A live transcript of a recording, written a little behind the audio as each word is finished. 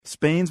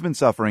Spain's been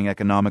suffering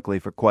economically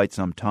for quite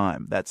some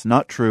time. That's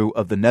not true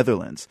of the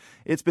Netherlands.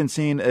 It's been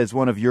seen as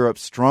one of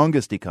Europe's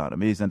strongest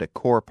economies and a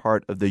core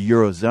part of the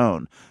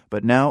Eurozone.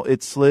 But now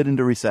it's slid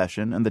into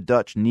recession, and the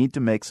Dutch need to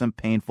make some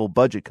painful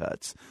budget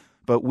cuts.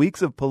 But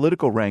weeks of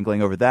political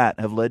wrangling over that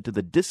have led to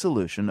the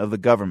dissolution of the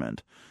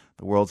government.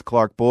 The World's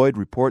Clark Boyd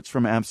reports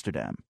from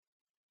Amsterdam.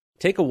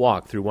 Take a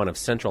walk through one of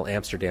central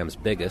Amsterdam's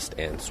biggest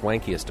and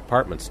swankiest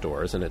department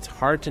stores, and it's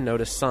hard to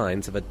notice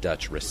signs of a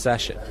Dutch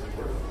recession.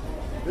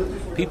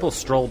 People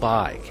stroll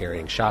by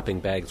carrying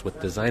shopping bags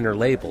with designer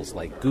labels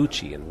like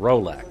Gucci and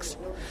Rolex.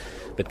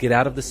 But get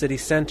out of the city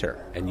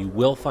center, and you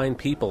will find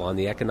people on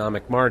the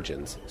economic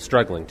margins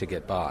struggling to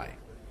get by.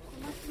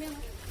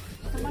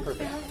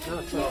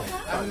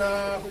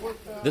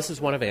 This is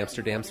one of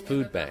Amsterdam's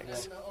food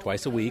banks.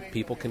 Twice a week,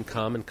 people can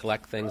come and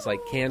collect things like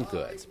canned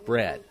goods,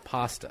 bread,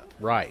 pasta,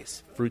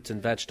 rice, fruits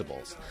and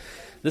vegetables.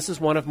 This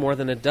is one of more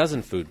than a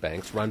dozen food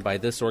banks run by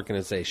this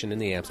organization in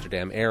the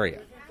Amsterdam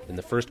area. In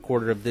the first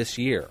quarter of this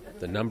year,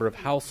 the number of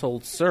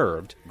households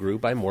served grew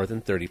by more than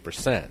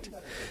 30%.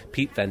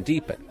 Piet van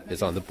Diepen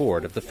is on the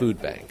board of the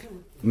food bank.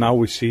 Now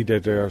we see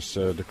that there's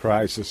the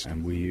crisis,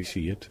 and we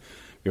see it.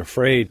 We're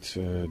afraid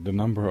the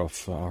number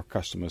of our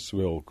customers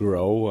will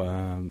grow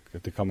in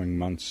the coming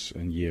months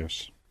and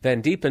years.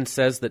 Van Diepen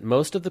says that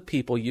most of the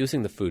people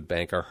using the food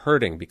bank are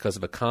hurting because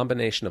of a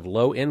combination of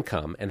low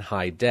income and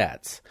high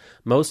debts.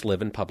 Most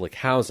live in public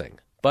housing,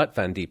 but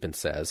Van Diepen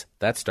says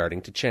that's starting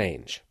to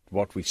change.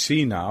 What we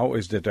see now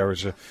is that there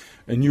is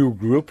a new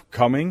group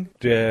coming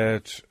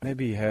that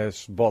maybe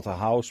has bought a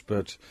house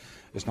but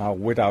is now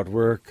without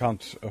work,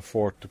 can't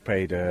afford to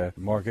pay the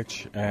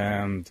mortgage,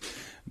 and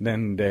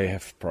then they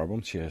have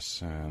problems,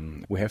 yes.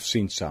 We have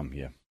seen some,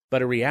 yeah.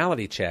 But a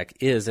reality check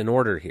is in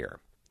order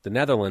here. The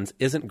Netherlands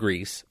isn't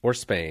Greece or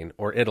Spain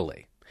or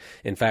Italy.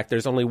 In fact,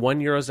 there's only one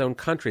Eurozone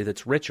country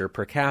that's richer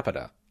per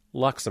capita,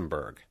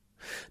 Luxembourg.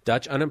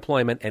 Dutch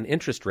unemployment and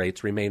interest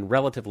rates remain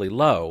relatively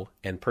low,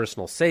 and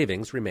personal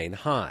savings remain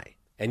high.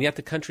 And yet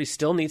the country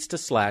still needs to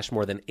slash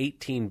more than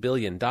 $18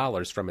 billion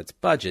from its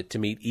budget to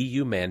meet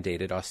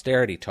EU-mandated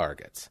austerity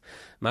targets.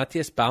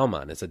 Matthias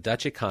Bouwman is a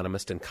Dutch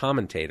economist and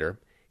commentator.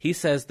 He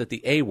says that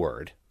the A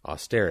word,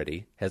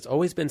 austerity, has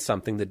always been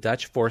something the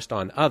Dutch forced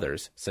on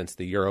others since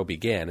the euro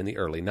began in the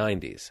early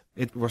 90s.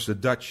 It was the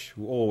Dutch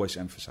who always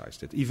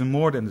emphasized it, even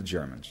more than the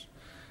Germans.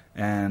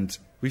 And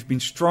we've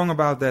been strong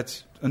about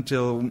that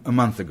until a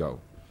month ago.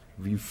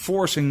 We've been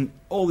forcing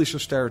all this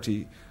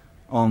austerity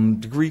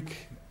on the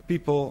Greek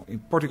people in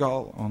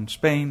Portugal, on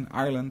Spain,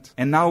 Ireland,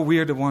 and now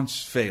we're the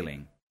ones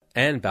failing.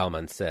 And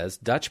Bouwman says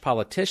Dutch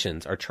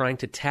politicians are trying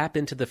to tap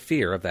into the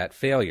fear of that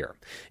failure.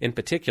 In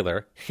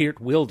particular, Geert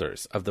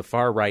Wilders of the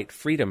far-right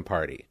Freedom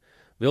Party.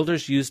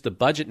 Wilders used the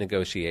budget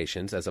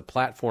negotiations as a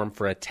platform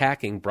for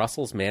attacking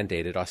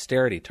Brussels-mandated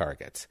austerity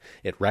targets.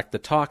 It wrecked the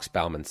talks,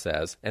 Bouwman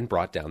says, and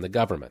brought down the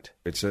government.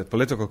 It's a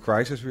political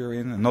crisis we're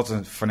in, and not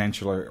a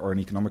financial or an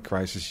economic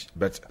crisis,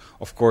 but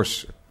of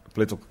course a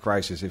political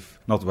crisis, if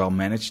not well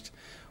managed,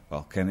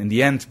 can in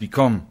the end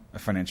become a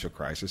financial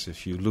crisis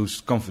if you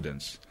lose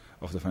confidence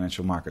of the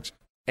financial markets.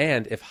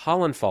 And if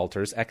Holland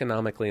falters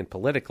economically and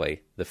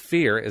politically, the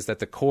fear is that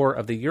the core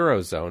of the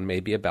Eurozone may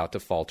be about to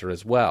falter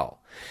as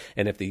well.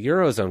 And if the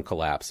Eurozone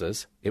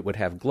collapses, it would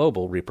have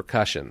global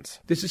repercussions.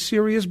 This is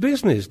serious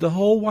business. The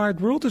whole wide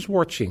world is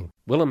watching.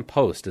 Willem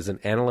Post is an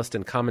analyst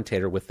and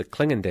commentator with the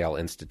Clingendael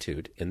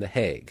Institute in The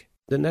Hague.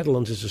 The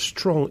Netherlands is a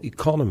strong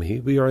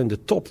economy. We are in the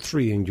top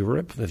 3 in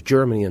Europe with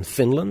Germany and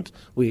Finland.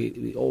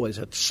 We always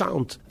had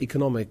sound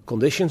economic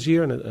conditions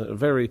here and a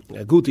very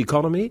good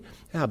economy.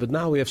 Yeah, but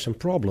now we have some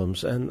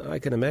problems. And I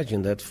can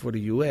imagine that for the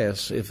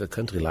US, if a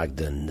country like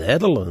the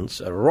Netherlands,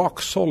 a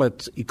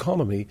rock-solid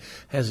economy,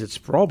 has its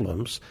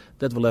problems,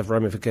 that will have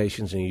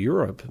ramifications in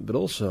Europe, but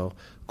also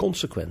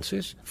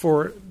consequences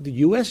for the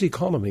US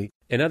economy.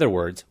 In other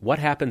words, what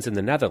happens in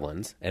the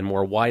Netherlands, and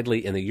more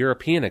widely in the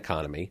European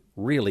economy,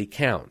 really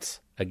counts.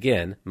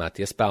 Again,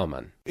 Matthias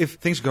Bouwman. If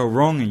things go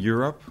wrong in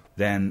Europe,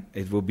 then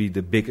it will be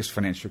the biggest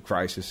financial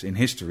crisis in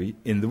history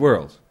in the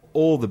world.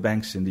 All the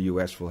banks in the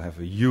US will have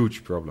a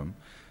huge problem.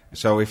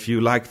 So if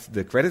you liked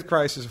the credit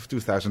crisis of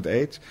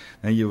 2008,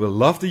 then you will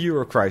love the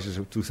euro crisis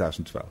of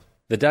 2012.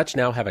 The Dutch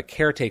now have a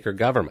caretaker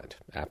government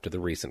after the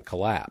recent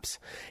collapse,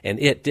 and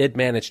it did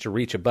manage to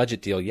reach a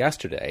budget deal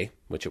yesterday,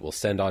 which it will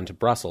send on to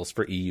Brussels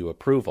for EU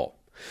approval.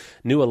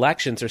 New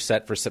elections are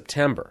set for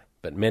September,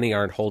 but many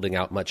aren't holding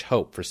out much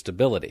hope for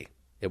stability.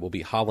 It will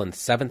be Holland's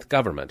 7th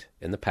government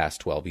in the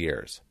past 12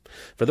 years.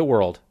 For The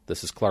World,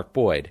 this is Clark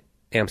Boyd,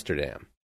 Amsterdam.